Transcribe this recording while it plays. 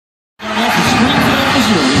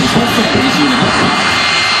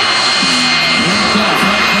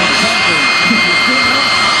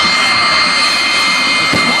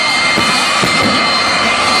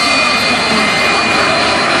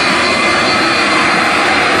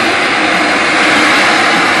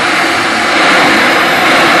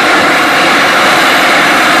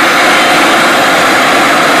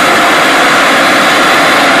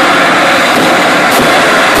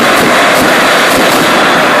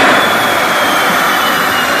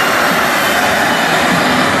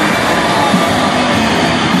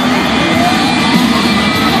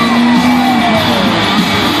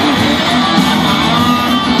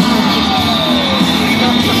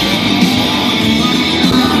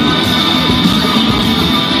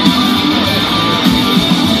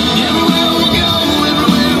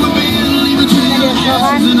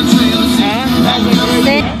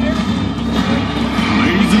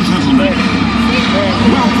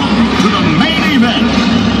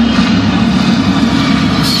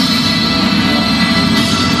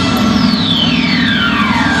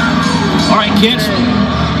Kids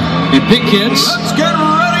and big kids, let's get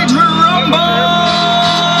ready to rumble!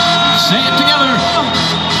 Say it together.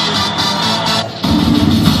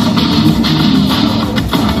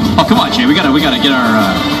 Oh, come on, Jay. We gotta get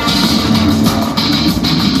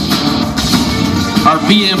our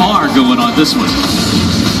BMR going on this one.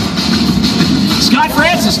 Scott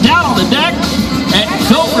Francis down on the deck at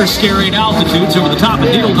Pilfer scaring altitudes over the top of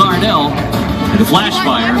Neil Darnell. And the flash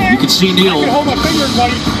fire, you can see Neil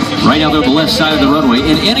right out there on the left side of the runway.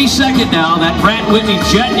 In any second now, that Pratt & Whitney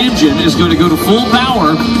jet engine is going to go to full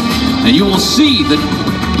power, and you will see the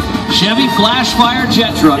Chevy flash fire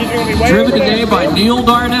jet truck driven today by Neil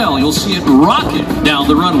Darnell. You'll see it rocket down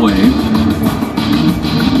the runway.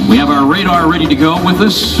 We have our radar ready to go with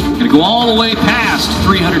us. Going to go all the way past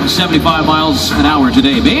 375 miles an hour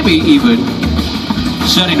today, maybe even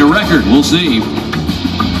setting a record. We'll see.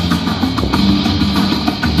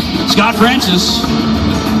 Scott Francis,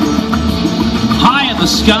 high in the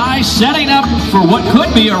sky, setting up for what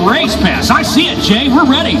could be a race pass. I see it, Jay. We're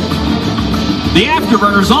ready. The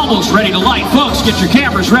afterburner's almost ready to light. Folks, get your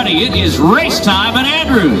cameras ready. It is race time at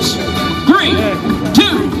Andrews. 3,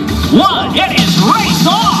 2, 1. It is race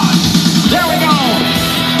on. There we go.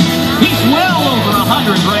 He's well over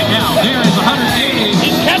 100 right now. There is 180.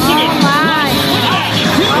 He's catching it.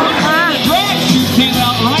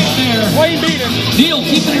 Neil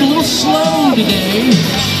keeping it a little slow today.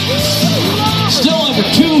 Still over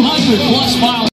 200